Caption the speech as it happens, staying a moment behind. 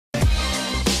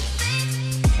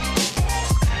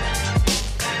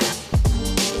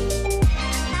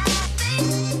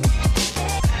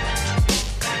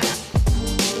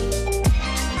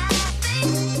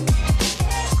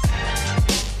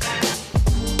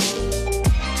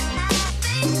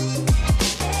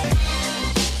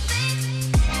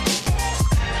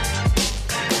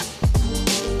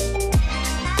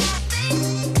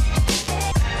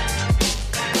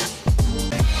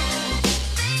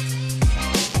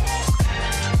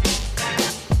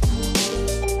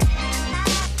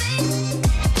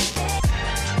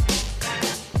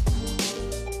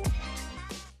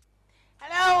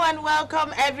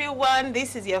welcome everyone.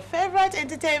 This is your favorite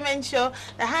entertainment show,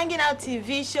 the Hanging Out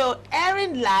TV show,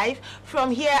 airing live from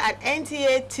here at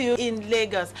NTA 2 in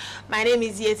Lagos. My name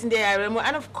is Yetunde Aremo,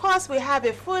 and of course we have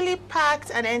a fully packed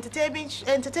and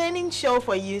entertaining show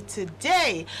for you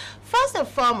today. First and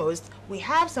foremost, we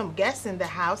have some guests in the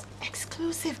house,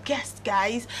 exclusive guests,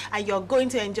 guys, and you're going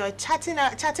to enjoy chatting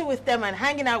with them and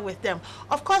hanging out with them.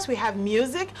 Of course, we have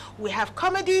music, we have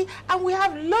comedy, and we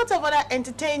have lots of other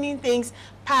entertaining things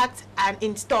packed and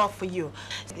in store for you.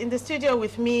 In the studio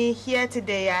with me here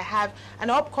today, I have an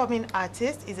upcoming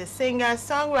artist. He's a singer,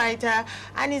 songwriter,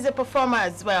 and he's a performer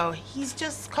as well. He's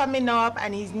just coming up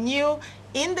and he's new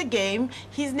in the game.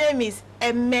 His name is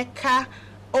Emeka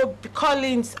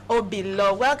Collins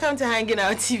Obilo. Welcome to Hanging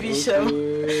Out TV show.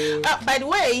 By the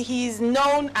way, he's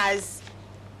known as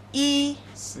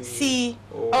ECO,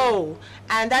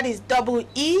 and that is double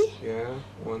E. Yeah,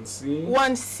 one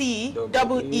C,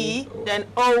 double E, then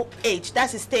OH.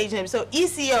 That's his stage name. So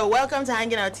ECO, welcome to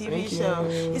Hanging Out TV show.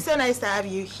 It's so nice to have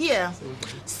you here.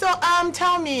 So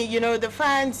tell me, you know, the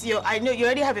fans. I know you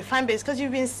already have a fan base because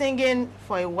you've been singing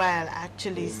for a while,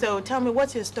 actually. So tell me,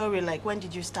 what's your story like? When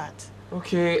did you start?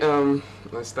 Okay, I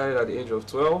started at the age of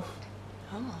 12.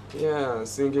 Oh. Yeah,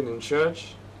 singing in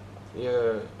church.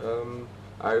 Yeah,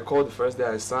 I recall the first day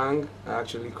I sang, I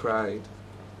actually cried.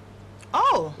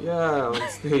 Oh. Yeah, on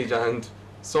stage, and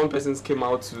some persons came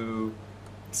out to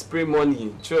spray money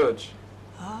in church.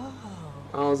 Oh.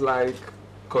 I was like,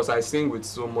 because I sing with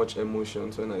so much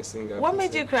emotion when I sing. What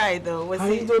made you cry though? Was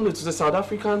I don't know, it's a South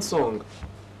African song.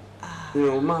 You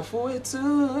know, my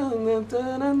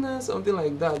something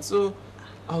like that. So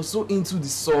I was so into the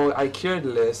song, I cared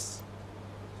less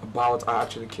about. I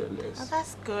actually cared less. Oh,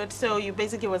 that's good. So you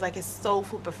basically was like a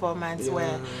soulful performance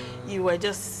where you were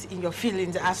just in your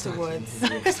feelings afterwards.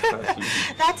 Exactly.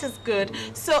 That is good.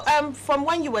 So from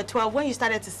when you were 12, when you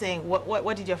started to sing,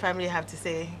 what did your family have to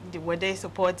say? Were they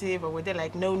supportive, or were they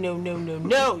like, no, no, no, no,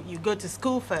 no, you go to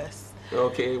school first?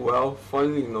 Okay, well,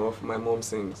 funnily enough, my mom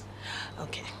sings.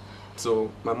 Okay.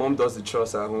 So my mom does the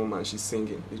chores at home and she's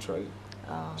singing, literally.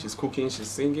 Oh. She's cooking, she's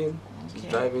singing, she's Okay.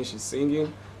 driving, she's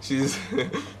singing. She's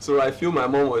so I feel my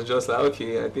mom was just like,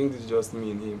 okay, I think it's just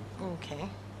me and him. Okay.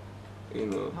 You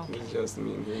know, Okay. it's just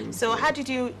me and him. So how did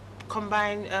you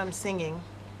combine singing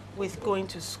with going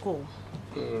to school?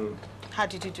 How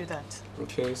did you do that?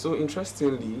 Okay, so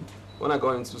interestingly, when I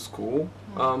got into school,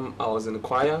 I was in the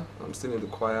choir. I'm still in the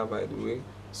choir, by the way.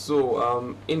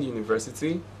 So in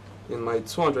university, in my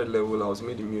 200 level, I was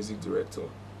made the music director.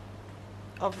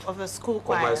 Of the school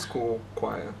choir? Of my school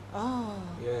choir. Oh.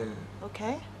 Yeah.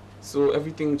 Okay. So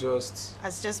everything just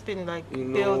Has just been like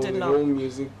building building up. up. The whole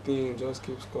music thing just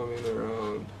keeps coming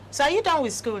around. So are you done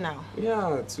with school now?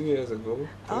 Yeah, 2 years ago.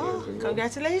 Oh,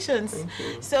 congratulations. Thank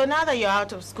you. So now that you're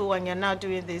out of school and you're now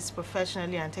doing this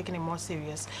professionally and taking it more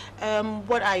serious,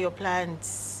 what are your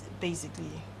plans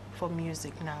basically for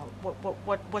music now?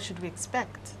 What should we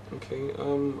expect? Okay, I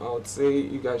would say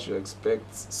you guys should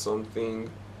expect something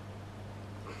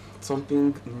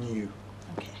new.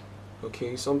 Okay.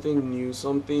 Okay, something new,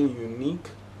 something unique,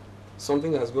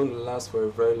 something that's going to last for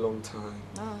a very long time.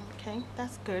 Oh, okay,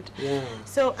 that's good. Yeah.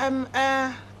 So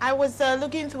I was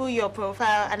looking through your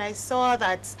profile and I saw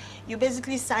that you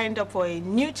basically signed up for a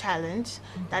new challenge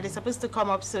that is supposed to come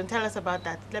up soon. Tell us about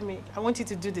that. I want you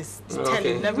to do this.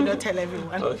 Okay. Let me not tell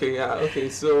everyone. Okay, yeah, okay.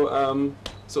 So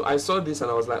so I saw this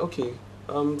and I was like, okay,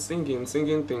 singing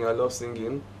thing. I love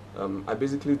singing. I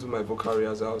basically do my vocal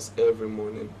rehearsals every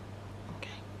morning. Okay.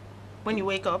 When you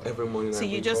wake up? Every morning. So I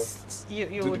you wake just up, you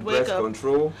do would the wake breath up.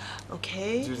 control.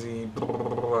 Okay. Do the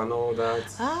and all that.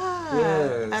 Ah.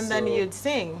 Yeah, And then so you'd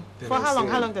sing. then For I how long?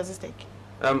 sing. How long does this take?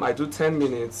 I do 10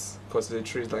 minutes because the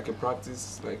treat like a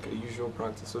practice, like a usual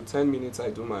practice. So 10 minutes I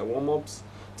do my warm-ups,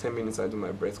 10 minutes I do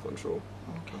my breath control.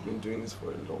 Okay. I've been doing this for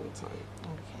a long time.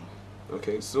 Okay.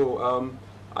 Okay, so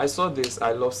I saw this.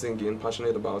 I love singing,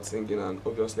 passionate about singing, and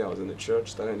obviously I was in the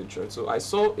church, started in the church. So I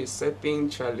saw a certain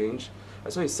challenge.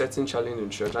 In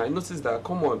church. And I noticed that,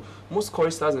 come on, most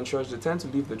choristers in church, they tend to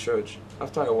leave the church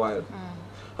after a while.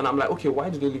 And I'm like, okay,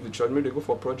 why do they leave the church? Maybe they go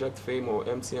for Project Fame or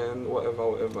MTN,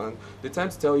 whatever. And they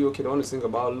tend to tell you, okay, they want to sing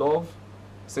about love,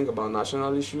 sing about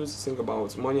national issues, sing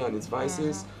about money and its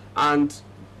vices. And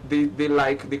they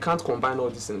can't combine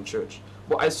all this in church.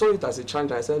 But I saw it as a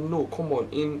challenge. I said, no, come on,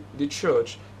 in the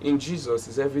church, in Jesus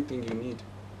is everything you need.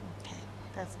 Okay,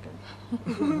 that's good.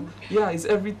 Yeah, it's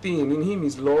everything. In him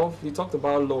is love. He talked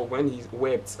about love when he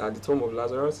wept at the tomb of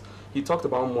Lazarus. He talked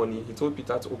about money. He told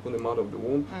Peter to open him out of the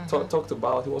womb. Talked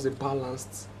about he was a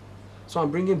balanced. So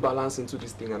I'm bringing balance into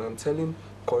this thing and I'm telling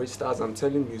choristers, I'm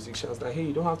telling musicians that, hey,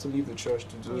 you don't have to leave the church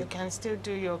to do. You can still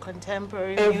do your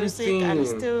contemporary everything. music and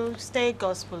still stay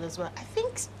gospel as well. I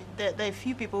think there are a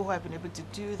few people who have been able to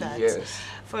do that. Yes.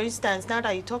 For instance, now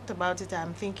that you talked about it,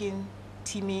 I'm thinking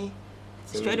Timmy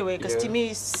straight away, because yeah.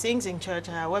 Timmy sings in church.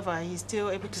 However, he's still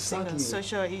able to sing on Exactly.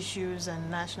 social issues and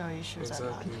national issues.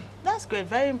 Exactly. That's great,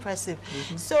 very impressive.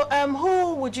 So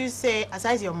who would you say,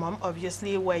 aside your mom,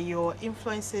 obviously, were your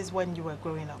influences when you were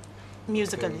growing up,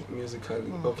 musically? Okay,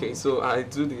 musically. Okay, so I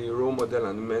do the role model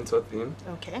and the mentor thing.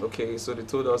 Okay. Okay, so they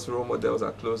told us role models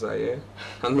are closer, yeah,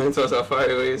 and mentors are far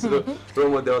away. So role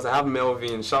models, I have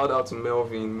Melvin. Shout out to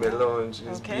Melvin Melange.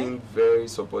 He's been very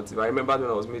supportive. I remember when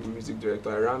I was made the music director,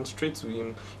 I ran straight to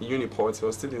him in Uniport. He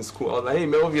was still in school. I was like, hey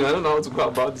Melvin, I don't know how to go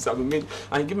about this. I've been made,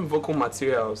 and he gave me vocal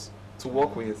materials to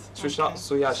work with. So,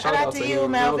 so yeah, shout out to you,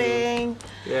 him, Melvin.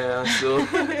 Yeah. So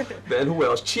then who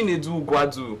else? Chinedu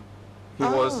Guadu. He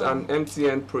was an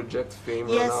MTN project fame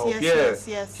runner.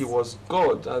 Yes. He was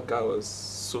God. That guy was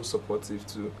so supportive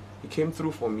too. He came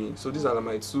through for me. So these are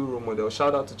my two role models.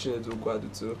 Shout out to Chinedu Guadu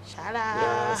too. Shout out.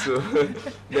 Yeah. So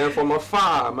then from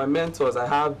afar, my mentors, I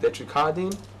have Detrick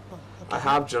Harding. I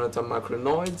have Jonathan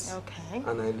McReynolds. Okay.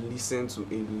 And I listen to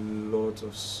a lot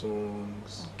of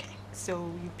songs. Okay. So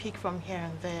you pick from here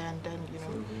and there, and then you know.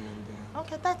 From here and there.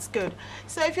 Okay, that's good.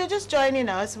 So if you're just joining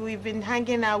us, we've been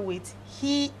hanging out with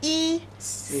HECO.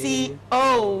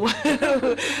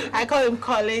 I call him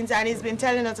Collins, and he's been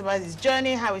telling us about his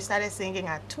journey, how he started singing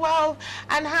at 12,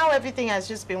 and how everything has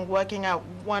just been working out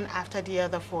one after the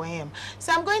other for him.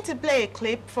 So I'm going to play a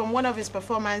clip from one of his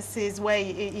performances where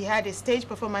he had a stage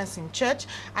performance in church,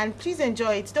 and please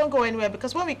enjoy it. Don't go anywhere,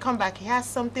 because when we come back, he has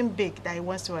something big that he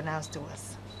wants to announce to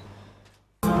us.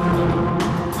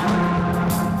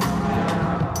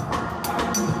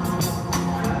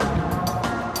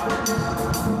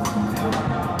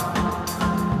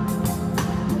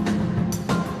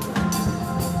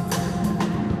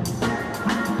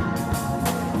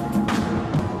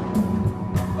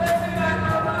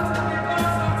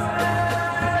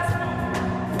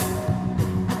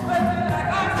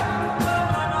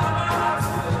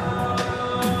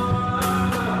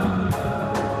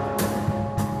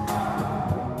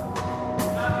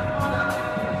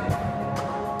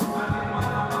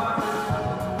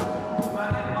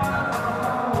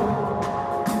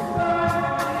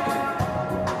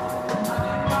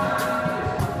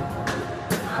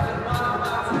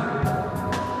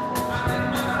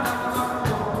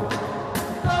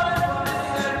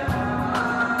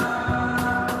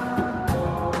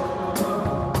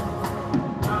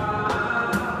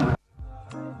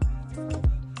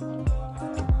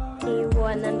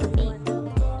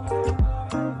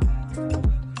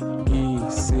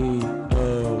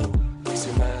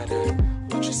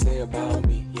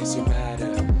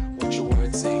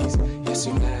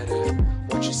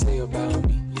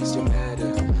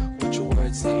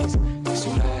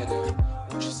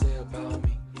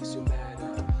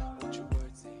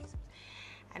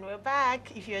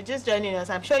 If you're just joining us,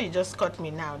 I'm sure you just caught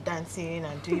me now dancing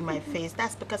and doing my face.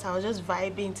 That's because I was just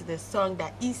vibing to the song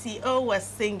that ECO was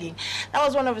singing. That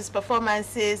was one of his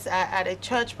performances at a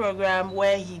church program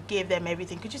where he gave them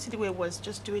everything. Could you see the way he was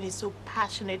just doing it so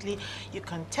passionately? You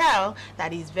can tell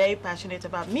that he's very passionate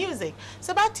about music.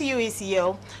 So back to you,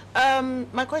 ECO.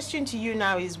 My question to you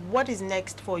now is, what is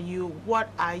next for you? What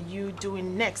are you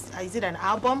doing next? Is it an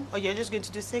album, or you're just going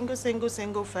to do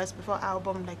single first before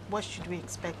album? Like, what should we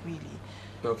expect really?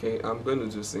 Okay, I'm going to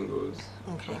do singles.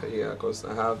 Okay. Yeah, because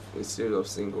I have a series of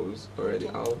singles already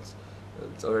out.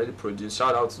 It's already produced.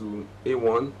 Shout out to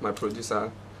A1, my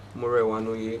producer, More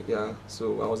Wanoye. Yeah,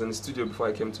 so I was in the studio before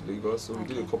I came to Lagos, so we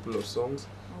did a couple of songs.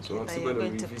 So I'm still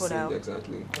going to revisit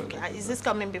exactly. Okay. Is this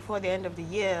coming before the end of the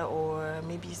year, or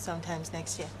maybe sometimes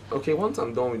next year? Okay, once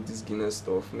I'm done with this Guinness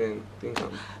stuff, man, I think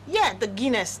I'm... Yeah, the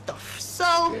Guinness stuff.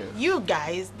 So, you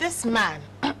guys, this man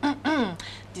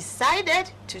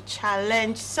decided to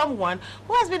challenge someone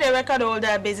who has been a record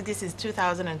holder basically since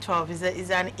 2012. He's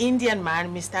an Indian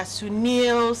man, Mr.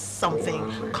 Sunil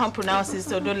something. Can't pronounce it,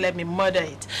 so don't let me murder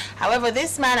it. However,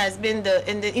 this man has been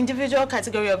in the individual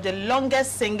category of the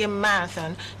longest singing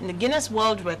marathon in the Guinness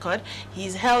World Record.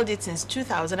 He's held it since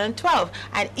 2012,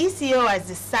 and ECO has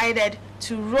decided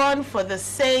to run for the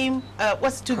same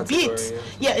beat.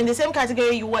 Yeah, in the same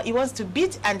category. He wants to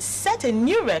beat and set a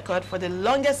new record for the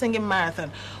longest singing marathon.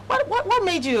 What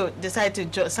made you decide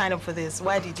to sign up for this?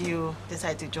 Why did you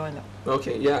decide to join up?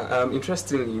 Okay, yeah.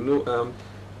 Interestingly, you know,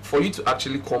 for you to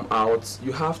actually come out,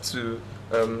 you have to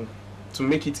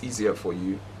make it easier for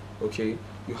you. Okay,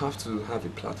 you have to have a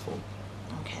platform.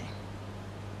 Okay.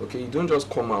 Okay, you don't just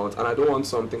come out, and I don't want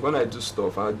something. When I do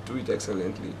stuff, I do it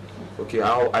excellently. Okay,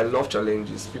 I love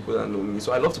challenges, people that know me.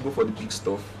 So I love to go for the big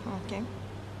stuff. Okay.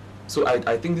 So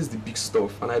I think this is the big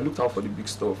stuff, and I looked out for the big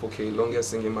stuff. Okay,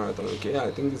 longest singing marathon. Okay, yeah,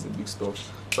 I think this is the big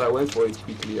stuff. So I went for it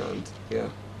quickly, and yeah.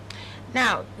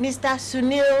 Now, Mr.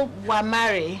 Sunil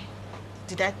Wamari,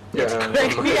 did I get it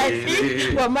correctly? I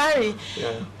think Wamari.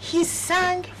 Yeah. He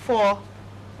sang for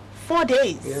 4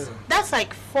 days. Yeah. That's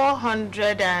like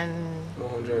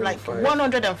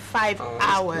 105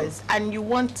 hours, and you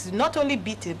want to not only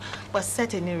beat him but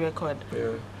set a new record.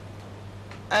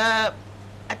 Yeah.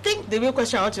 I think the real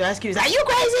question I want to ask you is, are you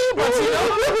crazy? But you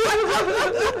know,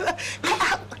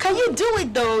 can you do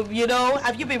it though? You know,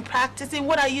 have you been practicing?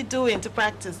 What are you doing to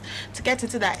practice to get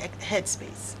into that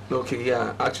headspace? Okay,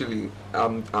 yeah, actually,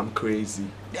 I'm crazy.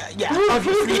 Yeah,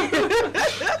 obviously.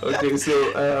 Okay,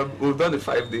 so we've done the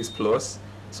 5 days plus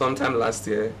sometime last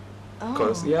year.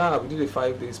 Because, yeah, we did a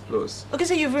 5 days plus. Okay,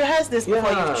 so you've rehearsed this before,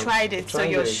 Yeah, you've tried it, so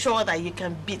you're sure that you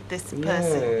can beat this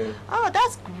person. Yeah. Oh,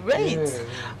 that's great. Yeah.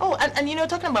 Oh, and you know,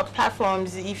 talking about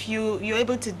platforms, if you're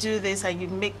able to do this and you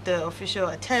make the official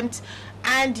attempt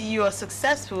and you're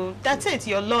successful, that's it,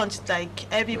 you're launched. Like,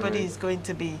 everybody is going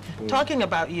to be talking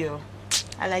about you.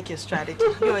 I like your strategy.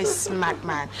 You're a smart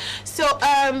man. So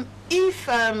if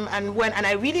and when, and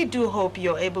I really do hope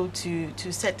you're able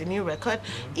to set the new record,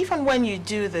 if and when you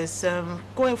do this,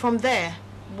 going from there,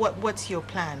 what's your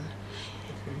plan?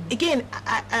 Again,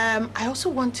 I also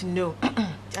want to know,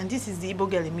 and this is the Igbo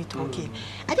girl in me talking,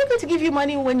 are they going to give you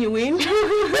money when you win?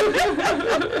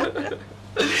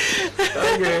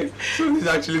 Okay, so this is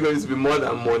actually going to be more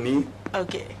than money.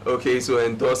 Okay. Okay, so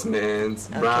endorsements,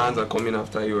 brands are coming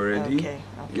after you already. Okay.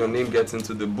 Your name gets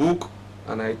into the book,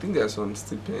 and I think there's some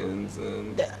stipends.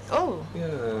 And Yeah, I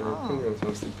think there's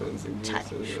some stipends.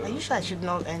 Are you sure I should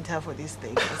not enter for this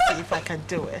thing and see if I can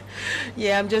do it?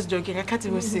 Yeah, I'm just joking. I can't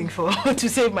even sing for to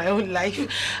save my own life.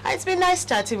 It's been nice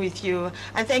chatting with you,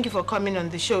 and thank you for coming on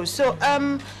the show. So,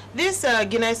 this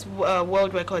Guinness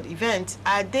World Record event,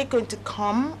 are they going to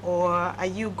come, or are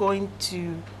you going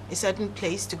to a certain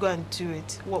place to go and do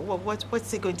it?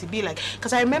 What's it going to be like?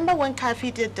 Because I remember when Kathy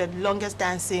did the longest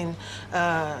dancing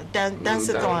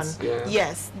dance-a-thon.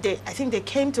 Yes, I think they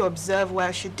came to observe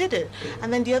while she did it.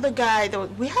 And then the other guy,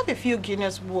 we have a few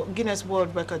Guinness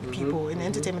World Record people in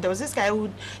entertainment. There was this guy who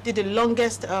did the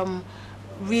longest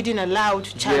reading aloud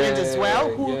challenge as well,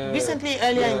 who recently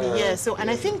earlier in the year. So, and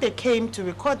I think they came to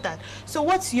record that. So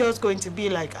what's yours going to be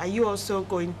like? Are you also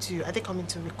going to, are they coming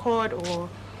to record, or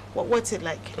what's it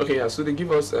like? Okay, yeah, so they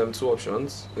give us 2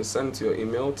 options. They send it to your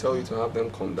email, tell you to have them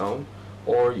come down,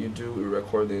 or you do a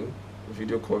recording,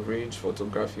 video coverage,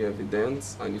 photography,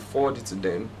 evidence, and you forward it to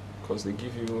them, because they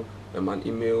give you an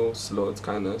email slot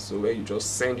kind of, so where you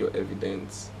just send your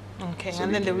evidence. Okay, so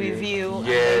and then the review, and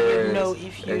yes, then you know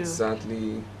if you...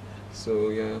 Exactly. So,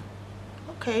 yeah.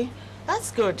 Okay.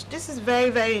 That's good. This is very,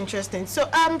 very interesting. So,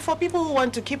 for people who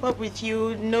want to keep up with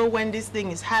you, know when this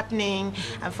thing is happening,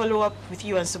 and follow up with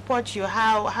you and support you,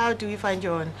 how do we find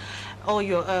you on all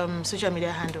your social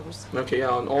media handles? Okay, yeah,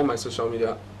 on all my social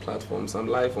media platforms. I'm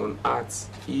live on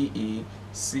 @EECEEOH,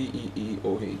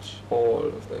 all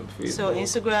of them. Facebook, so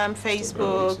Instagram,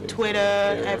 Facebook,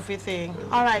 Twitter, everything.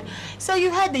 All right. So you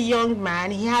had the young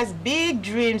man. He has big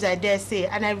dreams, I dare say,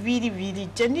 and I really, really,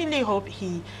 genuinely hope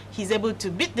he's able to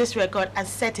beat this record and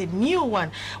set a new one.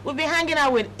 We'll be hanging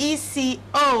out with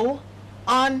ECO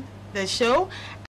on the show,